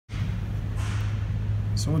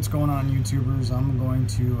So what's going on, YouTubers? I'm going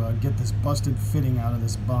to get this busted fitting out of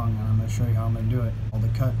this bung, and I'm going to show you how I'm going to do it. I'll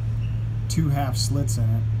cut 2 half slits in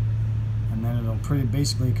it, and then it'll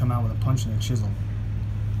basically come out with a punch and a chisel.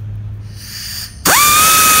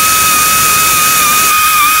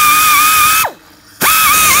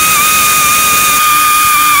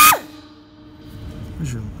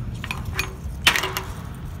 Where's your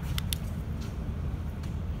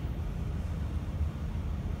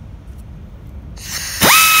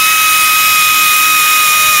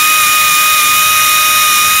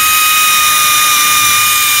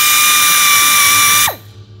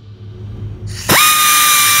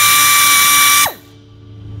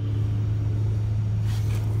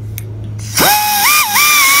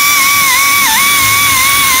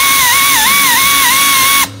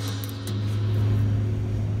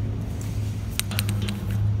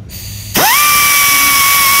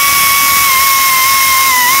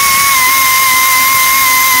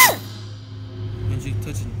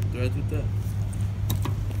with that?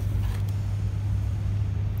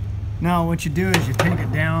 Now what you do is you take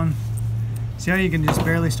it down. See how you can just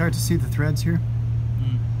barely start to see the threads here?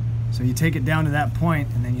 So you take it down to that point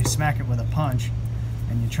and then you smack it with a punch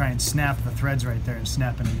and you try and snap the threads right there and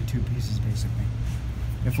snap it into 2 pieces basically.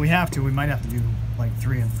 If we have to, we might have to do like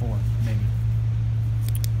 3 and 4 maybe.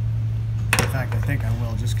 In fact, I think I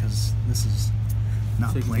will, just because this is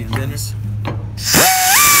not playing this.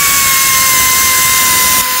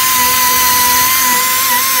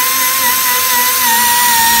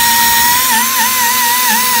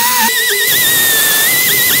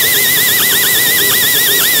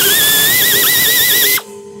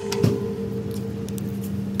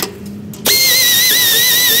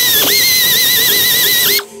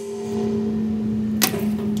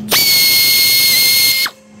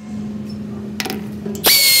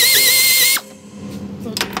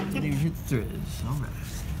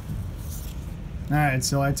 Alright,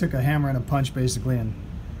 so I took a hammer and a punch basically and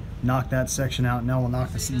knocked that section out. Now we'll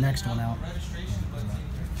knock this next one out.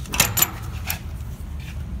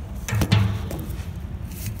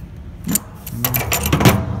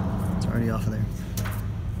 It's already off of there.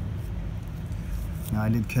 Now I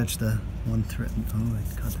did catch the one thread. Oh,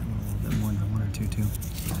 I caught that one a little bit more than 1 or 2 too.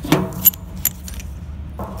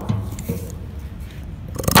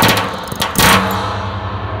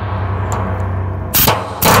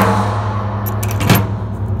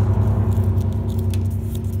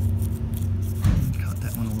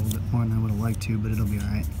 More than I would have liked to, but it'll be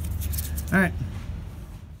alright. Alright.